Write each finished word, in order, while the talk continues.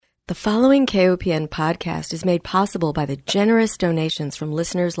The following KOPN podcast is made possible by the generous donations from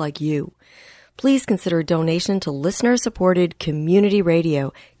listeners like you. Please consider a donation to listener-supported community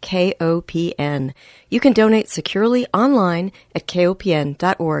radio, KOPN. You can donate securely online at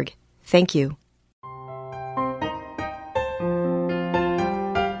kopn.org. Thank you.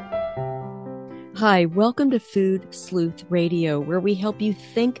 Hi, welcome to Food Sleuth Radio, where we help you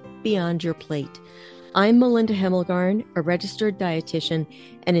think beyond your plate. I'm Melinda Hemmelgarn, a registered dietitian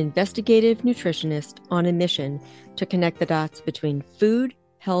and investigative nutritionist on a mission to connect the dots between food,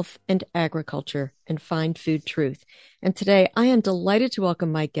 health, and agriculture and find food truth. And today I am delighted to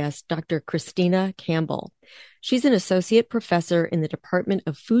welcome my guest, Dr. Christina Campbell. She's an associate professor in the Department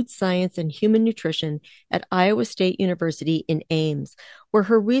of Food Science and Human Nutrition at Iowa State University in Ames, where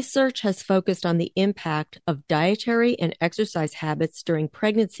her research has focused on the impact of dietary and exercise habits during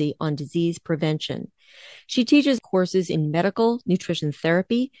pregnancy on disease prevention. She teaches courses in medical nutrition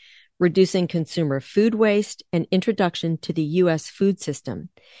therapy, reducing consumer food waste, and introduction to the U.S. food system.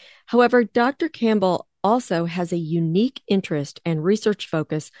 However, Dr. Campbell also has a unique interest and research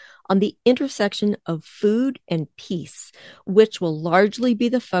focus on the intersection of food and peace, which will largely be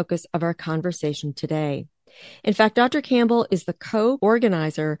the focus of our conversation today. In fact, Dr. Campbell is the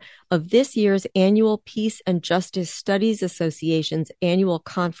co-organizer of this year's annual Peace and Justice Studies Association's annual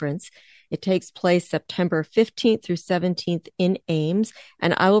conference. It takes place September 15th through 17th in Ames,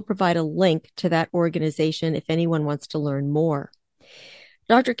 and I will provide a link to that organization if anyone wants to learn more.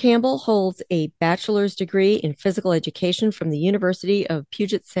 Dr. Campbell holds a bachelor's degree in physical education from the University of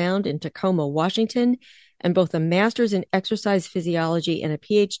Puget Sound in Tacoma, Washington, and both a master's in exercise physiology and a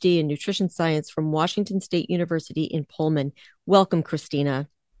Ph.D. in nutrition science from Washington State University in Pullman. Welcome, Christina.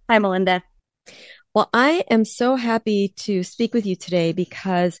 Hi, Melinda. Well, I am so happy to speak with you today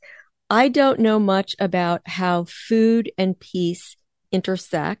because I don't know much about how food and peace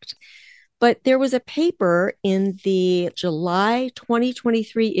intersect. But there was a paper in the July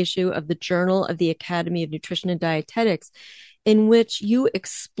 2023 issue of the Journal of the Academy of Nutrition and Dietetics in which you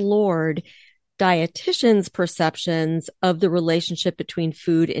explored dietitians' perceptions of the relationship between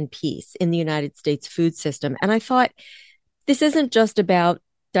food and peace in the United States food system. And I thought, this isn't just about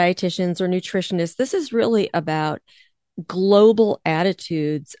dietitians or nutritionists. This is really about global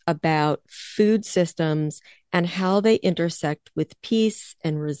attitudes about food systems and how they intersect with peace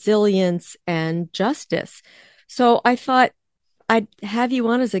and resilience and justice. So I thought I'd have you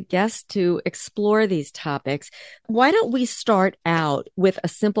on as a guest to explore these topics. Why don't we start out with a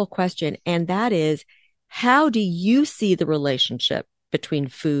simple question, and that is, how do you see the relationship between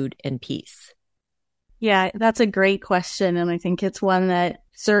food and peace? Yeah, that's a great question, and I think it's one that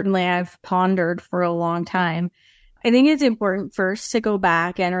certainly I've pondered for a long time. I think it's important first to go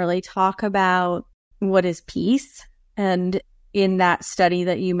back and really talk about what is peace. And in that study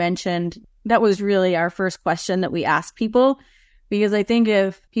that you mentioned, that was really our first question that we asked people, because I think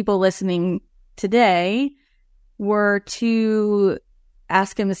if people listening today were to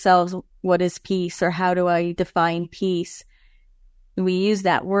ask themselves, what is peace, or how do I define peace? We use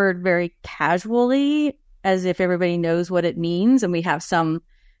that word very casually as if everybody knows what it means and we have some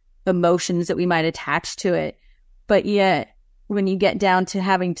emotions that we might attach to it. But yet, when you get down to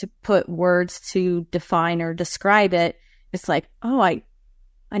having to put words to define or describe it, it's like, oh, I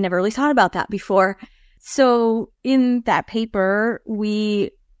never really thought about that before. So in that paper,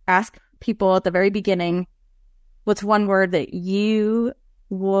 we ask people at the very beginning, what's one word that you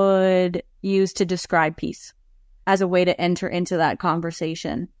would use to describe peace as a way to enter into that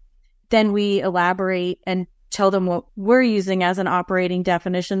conversation? Then we elaborate and tell them what we're using as an operating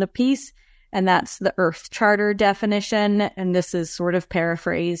definition of peace. And that's the Earth Charter definition. And this is sort of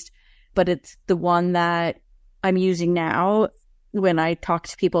paraphrased, but it's the one that I'm using now when I talk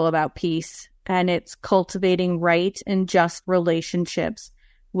to people about peace. And it's cultivating right and just relationships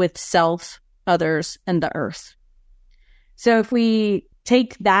with self, others, and the earth. So if we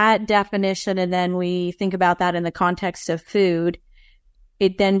take that definition and then we think about that in the context of food,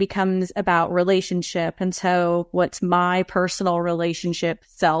 it then becomes about relationship. And so what's my personal relationship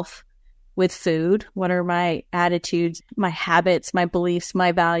self with food? What are my attitudes, my habits, my beliefs,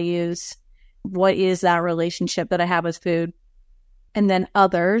 my values? What is that relationship that I have with food? And then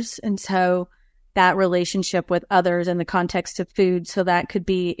others. And so that relationship with others in the context of food. So that could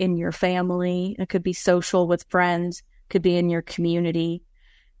be in your family. It could be social with friends, could be in your community.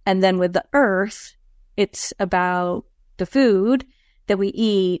 And then with the earth, it's about the food that we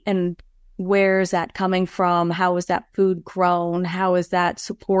eat and where is that coming from? How is that food grown? How is that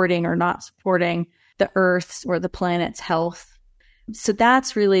supporting or not supporting the Earth's or the planet's health? So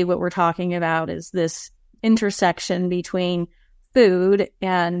that's really what we're talking about, is this intersection between food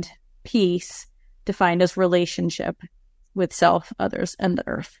and peace defined as relationship with self, others, and the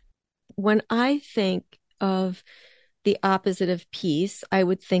earth. When I think of the opposite of peace, I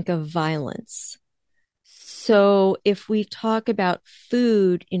would think of violence. So if we talk about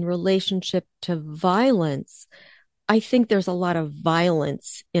food in relationship to violence, I think there's a lot of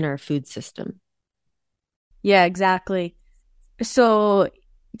violence in our food system. Yeah, exactly. So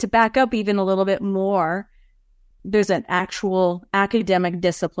to back up even a little bit more, there's an actual academic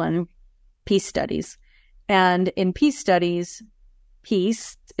discipline, peace studies. And in peace studies,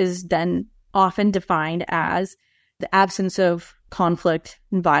 peace is then often defined as the absence of conflict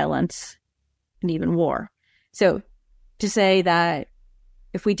and violence and even war. So to say that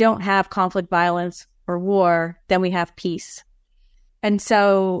if we don't have conflict, violence, or war, then we have peace. And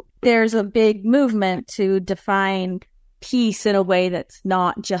so there's a big movement to define peace in a way that's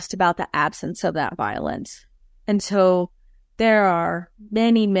not just about the absence of that violence. And so there are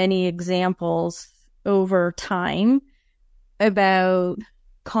many, many examples over time about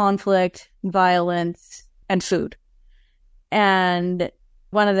conflict, violence, and food. And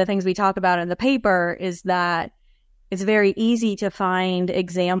one of the things we talk about in the paper is that it's very easy to find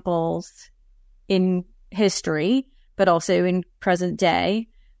examples in history, but also in present day,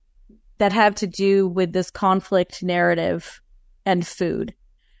 that have to do with this conflict narrative and food.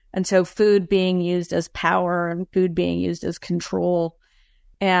 And so food being used as power and food being used as control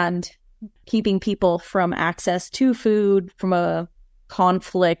and keeping people from access to food from a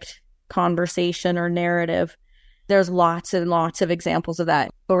conflict conversation or narrative. There's lots and lots of examples of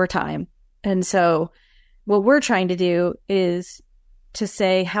that over time. And so what we're trying to do is to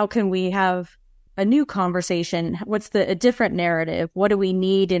say, how can we have a new conversation? What's a different narrative? What do we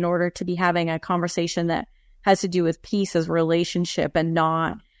need in order to be having a conversation that has to do with peace as relationship and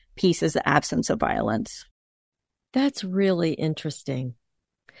not peace as the absence of violence? That's really interesting.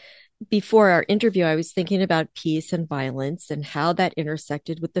 Before our interview, I was thinking about peace and violence and how that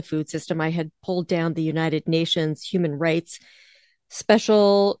intersected with the food system. I had pulled down the United Nations human rights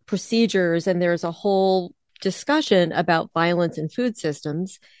special procedures, and there's a whole discussion about violence in food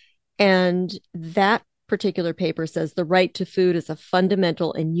systems. And that particular paper says the right to food is a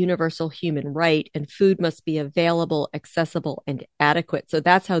fundamental and universal human right, and food must be available, accessible, and adequate. So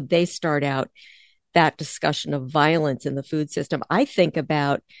that's how they start out that discussion of violence in the food system. I think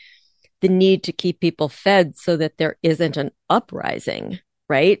about the need to keep people fed so that there isn't an uprising,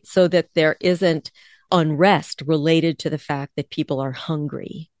 right? So that there isn't unrest related to the fact that people are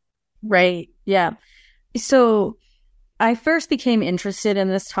hungry. Right. Yeah. So I first became interested in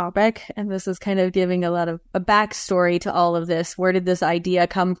this topic, and this is kind of giving a lot of a backstory to all of this. Where did this idea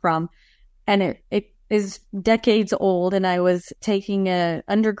come from? And it is decades old, and I was taking an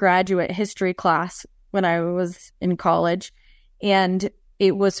undergraduate history class when I was in college, and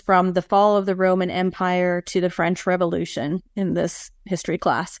it was from the fall of the Roman Empire to the French Revolution in this history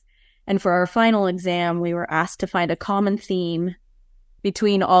class. And for our final exam, we were asked to find a common theme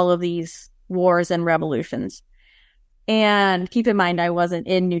between all of these wars and revolutions. And keep in mind, I wasn't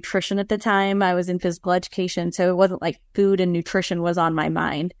in nutrition at the time. I was in physical education. So it wasn't like food and nutrition was on my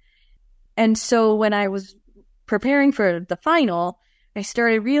mind. And so when I was preparing for the final, I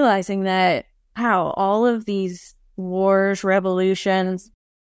started realizing that, wow, all of these wars, revolutions,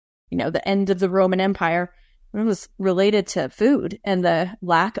 the end of the Roman Empire, it was related to food and the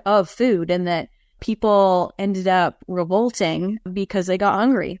lack of food, and that people ended up revolting because they got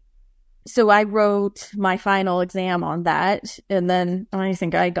hungry. So I wrote my final exam on that, and then I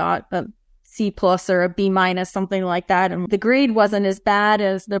think I got a C+ or a B-, something like that. And the grade wasn't as bad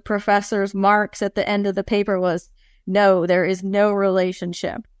as the professor's marks at the end of the paper was, no, there is no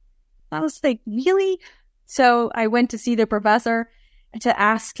relationship. I was like, really? So I went to see the professor to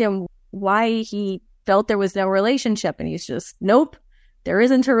ask him why he felt there was no relationship. And he's just, nope, there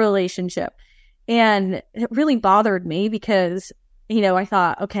isn't a relationship. And it really bothered me because I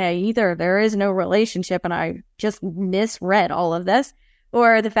thought, okay, either there is no relationship and I just misread all of this,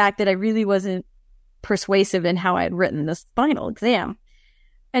 or the fact that I really wasn't persuasive in how I had written this final exam.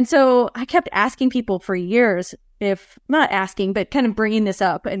 And so I kept asking people for years, if not asking, but kind of bringing this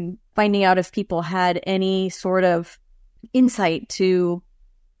up and finding out if people had any sort of insight to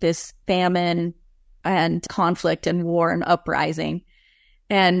this famine and conflict and war and uprising.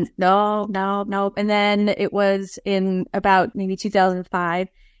 And no. And then it was in about maybe 2005,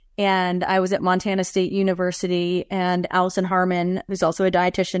 and I was at Montana State University, and Allison Harmon, who's also a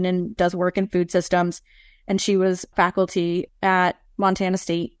dietitian and does work in food systems, and she was faculty at Montana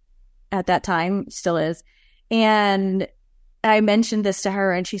State at that time, still is. And I mentioned this to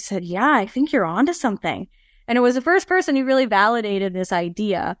her, and she said, yeah, I think you're onto something. And it was the first person who really validated this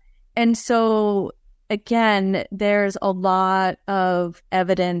idea. And so, again, there's a lot of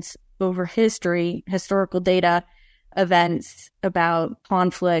evidence over history, historical data, events about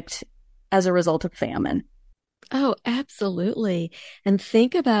conflict as a result of famine. Oh, absolutely. And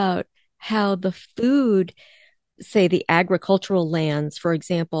think about how the food, say the agricultural lands, for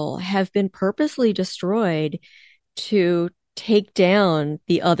example, have been purposely destroyed to take down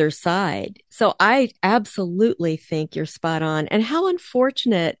the other side. So I absolutely think you're spot on. And how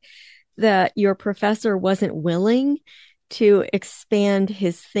unfortunate that your professor wasn't willing to expand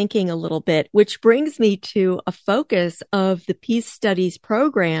his thinking a little bit, which brings me to a focus of the Peace Studies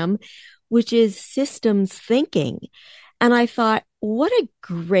program, which is systems thinking. And I thought, what a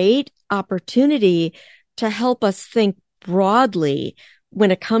great opportunity to help us think broadly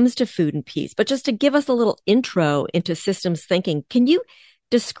when it comes to food and peace. But just to give us a little intro into systems thinking, can you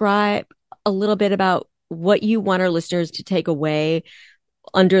describe a little bit about what you want our listeners to take away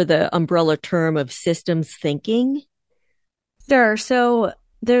under the umbrella term of systems thinking? Sure. So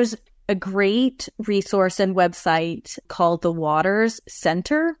there's a great resource and website called the Waters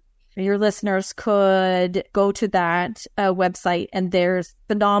Center. Your listeners could go to that website, and there's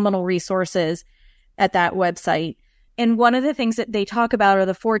phenomenal resources at that website. And one of the things that they talk about are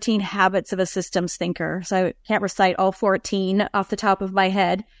the 14 habits of a systems thinker. So I can't recite all 14 off the top of my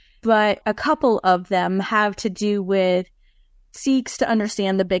head, but a couple of them have to do with seeks to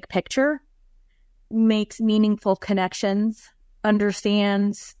understand the big picture, makes meaningful connections,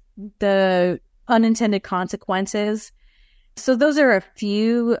 understands the unintended consequences. So those are a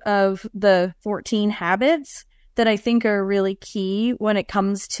few of the 14 habits that I think are really key when it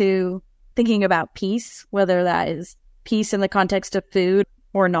comes to thinking about peace, whether that is peace in the context of food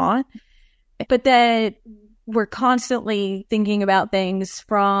or not. But that we're constantly thinking about things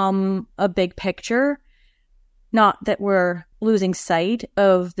from a big picture, not that we're losing sight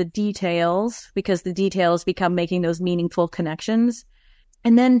of the details, because the details become making those meaningful connections.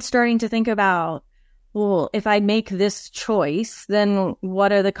 And then starting to think about, well, if I make this choice, then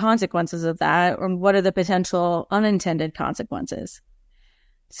what are the consequences of that? Or what are the potential unintended consequences?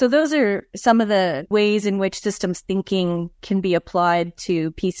 So those are some of the ways in which systems thinking can be applied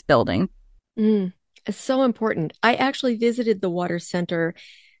to peace building. It's so important. I actually visited the Water Center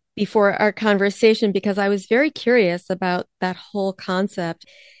before our conversation because I was very curious about that whole concept.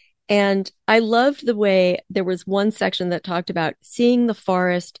 And I loved the way there was one section that talked about seeing the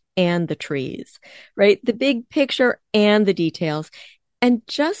forest and the trees, right? The big picture and the details, and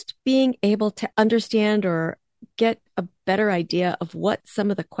just being able to understand or get a better idea of what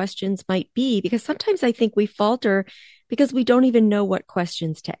some of the questions might be. Because sometimes I think we falter because we don't even know what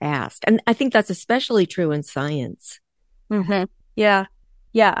questions to ask. And I think that's especially true in science. Mm-hmm. Yeah.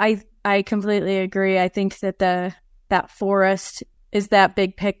 Yeah, I completely agree. I think that that forest is that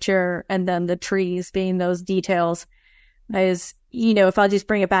big picture, and then the trees being those details is, if I'll just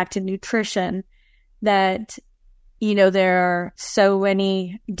bring it back to nutrition, that, there are so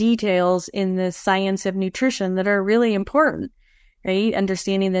many details in the science of nutrition that are really important, right?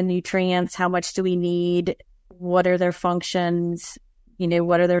 Understanding the nutrients, how much do we need? What are their functions?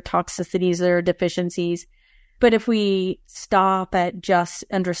 What are their toxicities, their deficiencies? But if we stop at just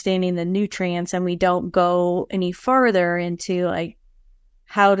understanding the nutrients and we don't go any farther into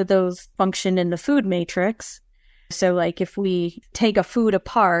how do those function in the food matrix? So if we take a food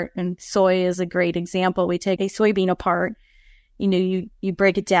apart, and soy is a great example, we take a soybean apart, you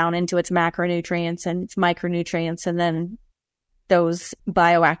break it down into its macronutrients and its micronutrients, and then those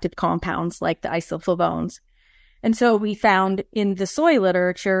bioactive compounds like the isoflavones. And so we found in the soy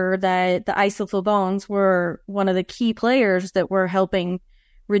literature that the isoflavones were one of the key players that were helping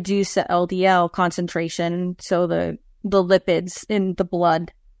reduce the LDL concentration, so the lipids in the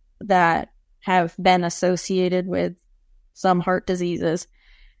blood that have been associated with some heart diseases.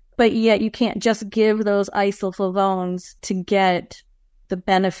 But yet you can't just give those isoflavones to get the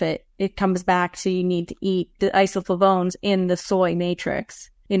benefit. It comes back to you need to eat the isoflavones in the soy matrix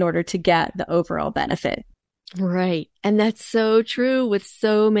in order to get the overall benefit. Right. And that's so true with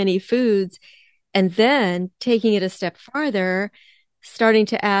so many foods. And then taking it a step farther, starting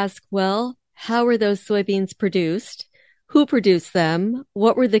to ask, well, how were those soybeans produced? Who produced them?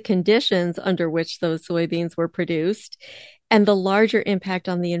 What were the conditions under which those soybeans were produced? And the larger impact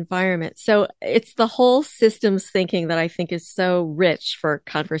on the environment. So it's the whole systems thinking that I think is so rich for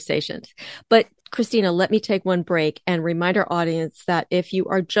conversations. But Christina, let me take one break and remind our audience that if you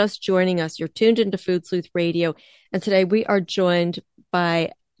are just joining us, you're tuned into Food Sleuth Radio. And today we are joined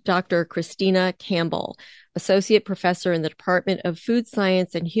by Dr. Christina Campbell, Associate Professor in the Department of Food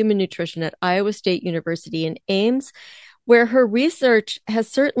Science and Human Nutrition at Iowa State University in Ames, where her research has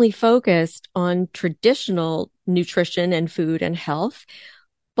certainly focused on traditional nutrition and food and health.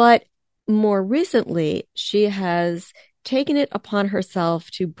 But more recently, she has taken it upon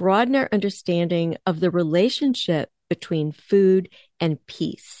herself to broaden our understanding of the relationship between food and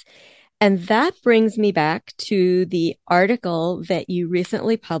peace. And that brings me back to the article that you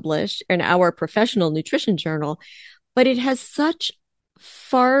recently published in our professional nutrition journal, but it has such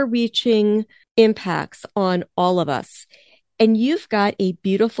far reaching impacts on all of us. And you've got a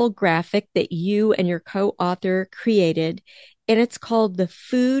beautiful graphic that you and your co author created, and it's called the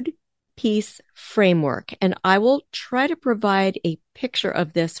Food Peace Framework. And I will try to provide a picture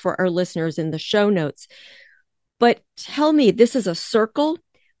of this for our listeners in the show notes. But tell me, this is a circle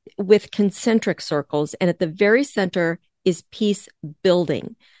with concentric circles, and at the very center is peace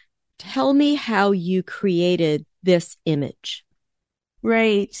building. Tell me how you created this image.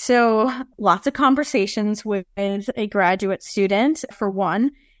 Right. So lots of conversations with a graduate student, for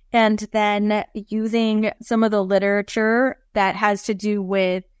one, and then using some of the literature that has to do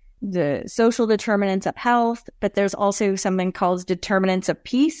with the social determinants of health, but there's also something called determinants of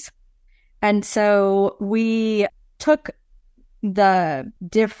peace. And so we took the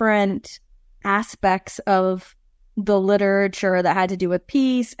different aspects of the literature that had to do with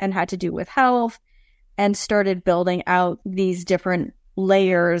peace and had to do with health and started building out these different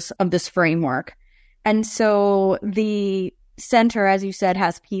layers of this framework. And so the center, as you said,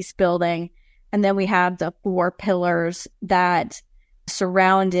 has peace building. And then we have the 4 pillars that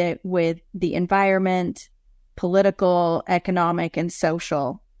surround it with the environment, political, economic, and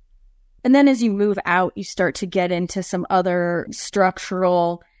social. And then as you move out, you start to get into some other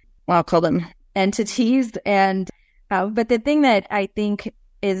structural, well, I'll call them entities. And but the thing that I think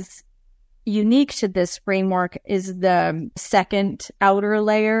is unique to this framework is the second outer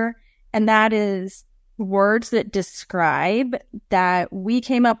layer, and that is words that describe that we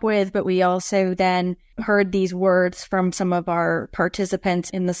came up with, but we also then heard these words from some of our participants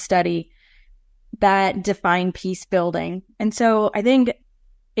in the study that define peace building. And so I think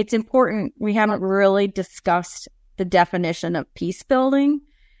it's important. We haven't really discussed the definition of peace building.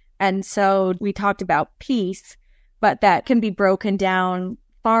 And so we talked about peace, but that can be broken down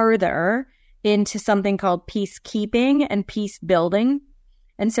farther into something called peacekeeping and peace building.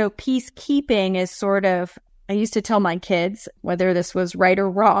 And so peacekeeping is sort of, I used to tell my kids, whether this was right or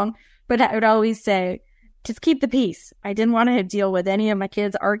wrong, but I would always say, just keep the peace. I didn't want to deal with any of my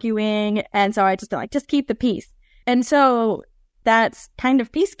kids arguing. And so I just like, just keep the peace. And so that's kind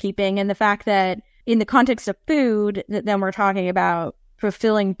of peacekeeping, and the fact that in the context of food, then we're talking about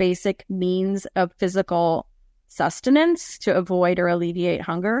fulfilling basic means of physical sustenance to avoid or alleviate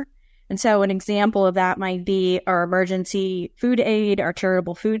hunger. And so an example of that might be our emergency food aid, our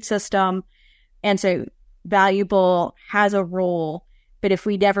charitable food system. And so valuable, has a role, but if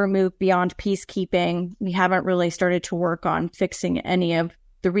we never move beyond peacekeeping, we haven't really started to work on fixing any of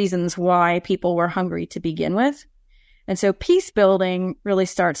the reasons why people were hungry to begin with. And so peace building really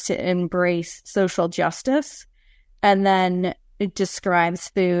starts to embrace social justice, and then it describes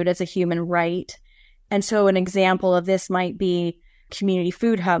food as a human right. And so an example of this might be community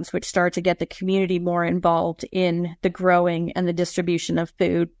food hubs, which start to get the community more involved in the growing and the distribution of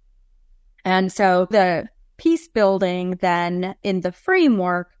food. And so the peace building then in the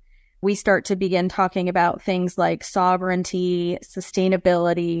framework, we start to begin talking about things like sovereignty,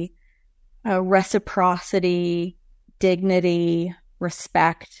 sustainability, reciprocity, dignity,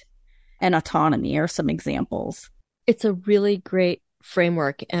 respect, and autonomy are some examples. It's a really great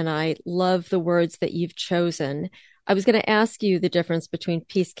framework, and I love the words that you've chosen. I was going to ask you the difference between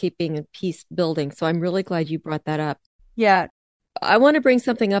peacekeeping and peace building, so I'm really glad you brought that up. Yeah. I want to bring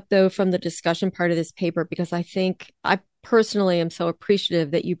something up, though, from the discussion part of this paper, because I personally am so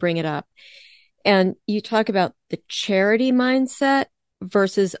appreciative that you bring it up. And you talk about the charity mindset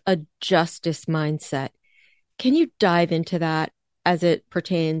versus a justice mindset. Can you dive into that as it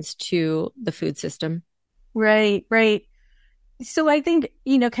pertains to the food system? Right. So I think,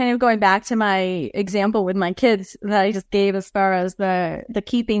 kind of going back to my example with my kids that I just gave as far as the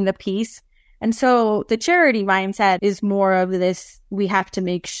keeping the peace. And so the charity mindset is more of this, we have to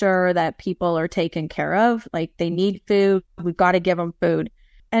make sure that people are taken care of. Like they need food. We've got to give them food.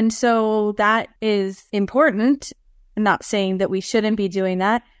 And so that is important. I'm not saying that we shouldn't be doing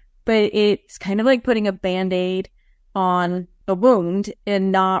that, but it's kind of like putting a Band-Aid on a wound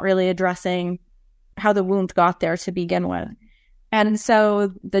and not really addressing how the wound got there to begin with. And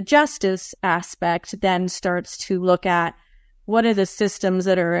so the justice aspect then starts to look at what are the systems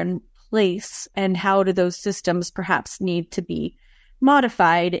that are in place and how do those systems perhaps need to be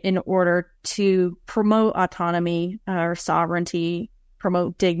modified in order to promote autonomy or sovereignty,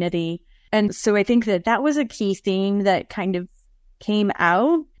 promote dignity. And so I think that that was a key theme that kind of came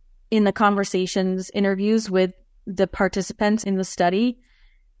out in the conversations, interviews with the participants in the study,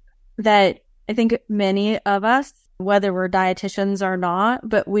 that I think many of us, whether we're dietitians or not,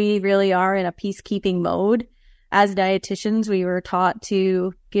 but we really are in a peacekeeping mode. As dietitians, we were taught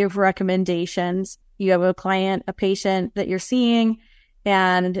to give recommendations. You have a client, a patient that you're seeing,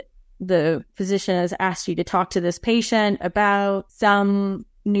 and the physician has asked you to talk to this patient about some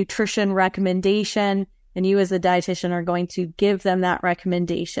nutrition recommendation, and you as the dietitian are going to give them that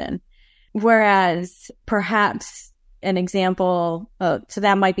recommendation. Whereas perhaps an example, so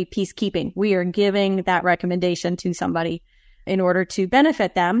that might be peacekeeping. We are giving that recommendation to somebody in order to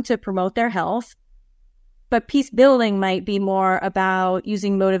benefit them, to promote their health. But peace building might be more about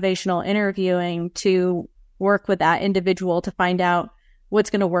using motivational interviewing to work with that individual to find out what's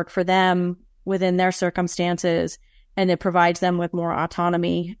going to work for them within their circumstances, and it provides them with more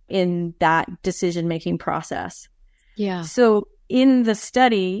autonomy in that decision-making process. Yeah. So in the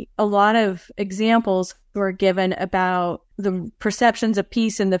study, a lot of examples were given about the perceptions of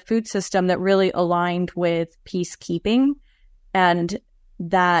peace in the food system that really aligned with peacekeeping, and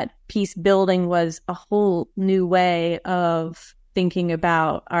that peace building was a whole new way of thinking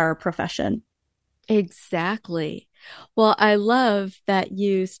about our profession. Exactly. Well, I love that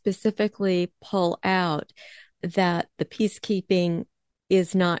you specifically pull out that the peacekeeping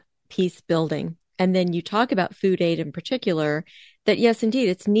is not peace building. And then you talk about food aid in particular, that yes, indeed,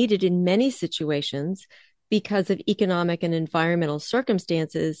 it's needed in many situations because of economic and environmental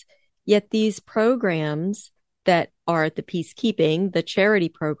circumstances. Yet these programs that are the peacekeeping, the charity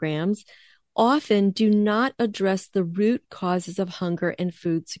programs, often do not address the root causes of hunger and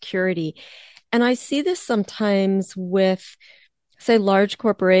food security. And I see this sometimes with, say, large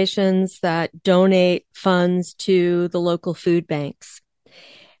corporations that donate funds to the local food banks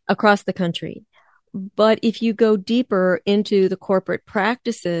across the country. But if you go deeper into the corporate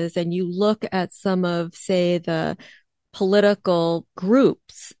practices and you look at some of, say, the political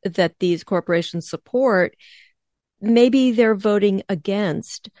groups that these corporations support, maybe they're voting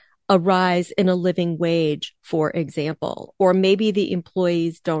against a rise in a living wage, for example, or maybe the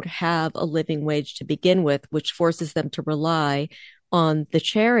employees don't have a living wage to begin with, which forces them to rely on the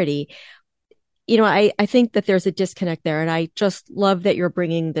charity. You know, I think that there's a disconnect there, and I just love that you're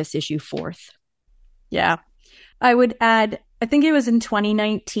bringing this issue forth. Yeah. I would add, I think it was in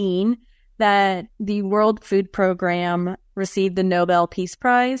 2019 that the World Food Program received the Nobel Peace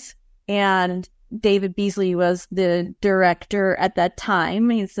Prize, and David Beasley was the director at that time.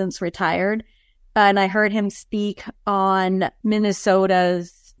 He's since retired. And I heard him speak on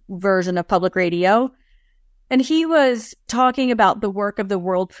Minnesota's version of public radio. And he was talking about the work of the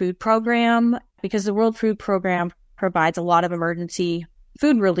World Food Program, because the World Food Program provides a lot of emergency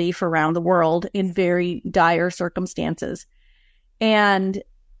food relief around the world in very dire circumstances. And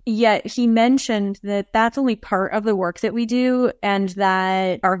yet he mentioned that that's only part of the work that we do, and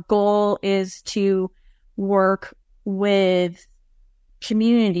that our goal is to work with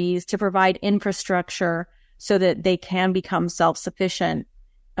communities to provide infrastructure so that they can become self-sufficient,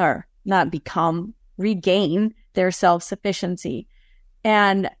 or not become, regain their self-sufficiency.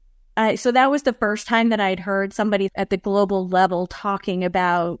 And so that was the first time that I'd heard somebody at the global level talking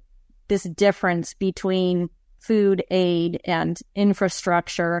about this difference between food aid and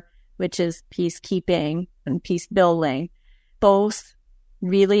infrastructure, which is peacekeeping and peace building, both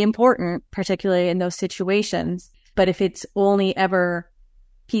really important, particularly in those situations. But if it's only ever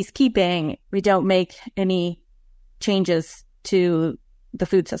peacekeeping, we don't make any changes to the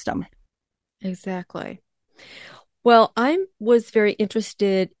food system. Exactly. Well, I was very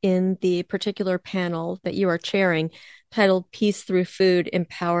interested in the particular panel that you are chairing, titled Peace Through Food,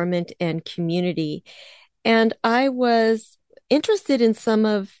 Empowerment and Community. And I was interested in some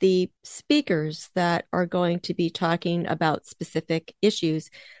of the speakers that are going to be talking about specific issues.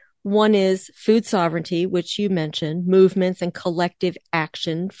 One is food sovereignty, which you mentioned, movements and collective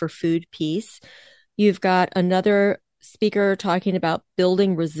action for food peace. You've got another speaker talking about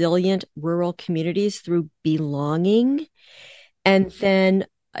building resilient rural communities through belonging. And then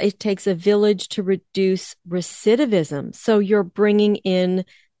it takes a village to reduce recidivism. So you're bringing in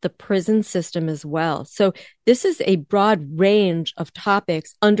the prison system as well. So this is a broad range of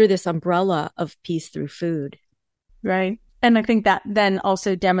topics under this umbrella of peace through food. Right. And I think that then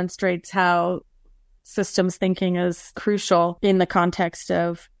also demonstrates how systems thinking is crucial in the context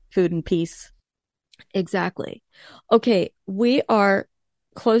of food and peace. Exactly. Okay, we are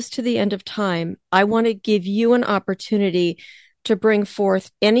close to the end of time. I want to give you an opportunity to bring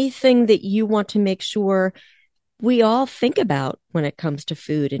forth anything that you want to make sure we all think about when it comes to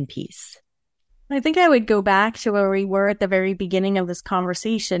food and peace. I think I would go back to where we were at the very beginning of this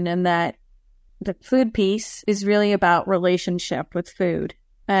conversation, and that the food piece is really about relationship with food.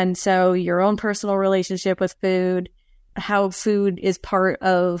 And so your own personal relationship with food, how food is part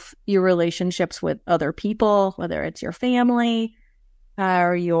of your relationships with other people, whether it's your family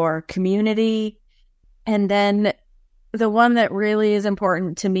or your community. And then the one that really is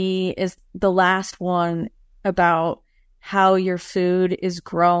important to me is the last one, about how your food is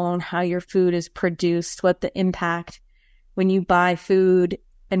grown, how your food is produced, what the impact when you buy food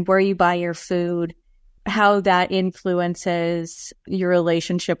and where you buy your food, how that influences your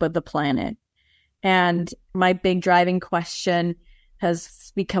relationship with the planet. And my big driving question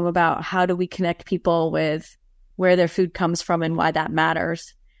has become about how do we connect people with where their food comes from and why that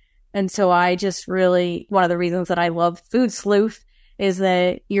matters. And so I just really, one of the reasons that I love Food Sleuth is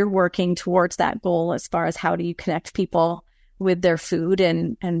that you're working towards that goal as far as how do you connect people with their food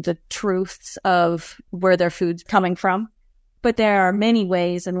and the truths of where their food's coming from. But there are many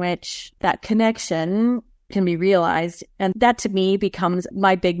ways in which that connection can be realized. And that to me becomes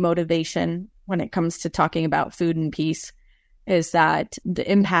my big motivation when it comes to talking about food and peace, is that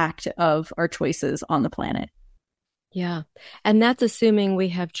the impact of our choices on the planet. Yeah. And that's assuming we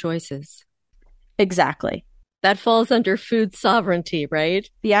have choices. Exactly. That falls under food sovereignty, right?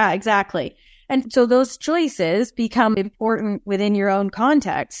 Yeah, exactly. And so those choices become important within your own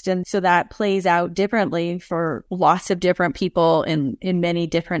context. And so that plays out differently for lots of different people in many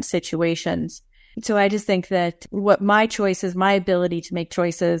different situations. So I just think that what my choices, my ability to make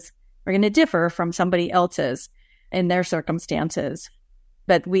choices are going to differ from somebody else's in their circumstances.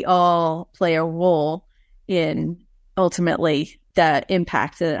 But we all play a role in ultimately the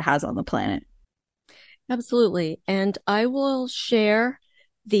impact that it has on the planet. Absolutely. And I will share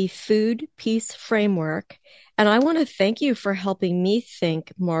the food peace framework. And I want to thank you for helping me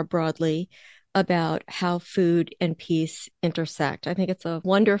think more broadly about how food and peace intersect. I think it's a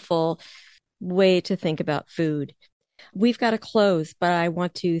wonderful way to think about food. We've got to close, but I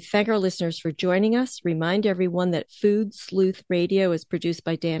want to thank our listeners for joining us. Remind everyone that Food Sleuth Radio is produced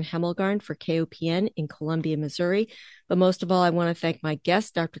by Dan Hemmelgarn for KOPN in Columbia, Missouri. But most of all, I want to thank my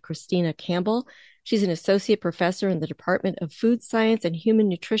guest, Dr. Christina Campbell. She's an associate professor in the Department of Food Science and Human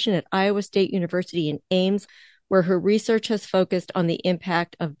Nutrition at Iowa State University in Ames, where her research has focused on the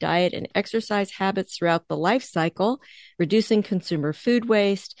impact of diet and exercise habits throughout the life cycle, reducing consumer food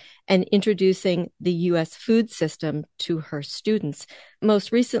waste, and introducing the U.S. food system to her students.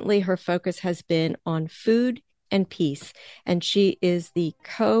 Most recently, her focus has been on food and peace, and she is the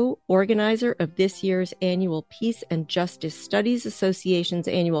co-organizer of this year's annual Peace and Justice Studies Association's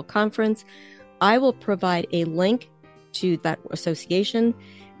annual conference. I will provide a link to that association,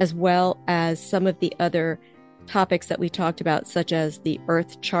 as well as some of the other topics that we talked about, such as the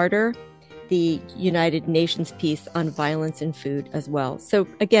Earth Charter, the United Nations piece on violence in food as well. So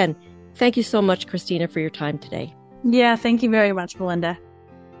again, thank you so much, Christina, for your time today. Yeah, thank you very much, Melinda.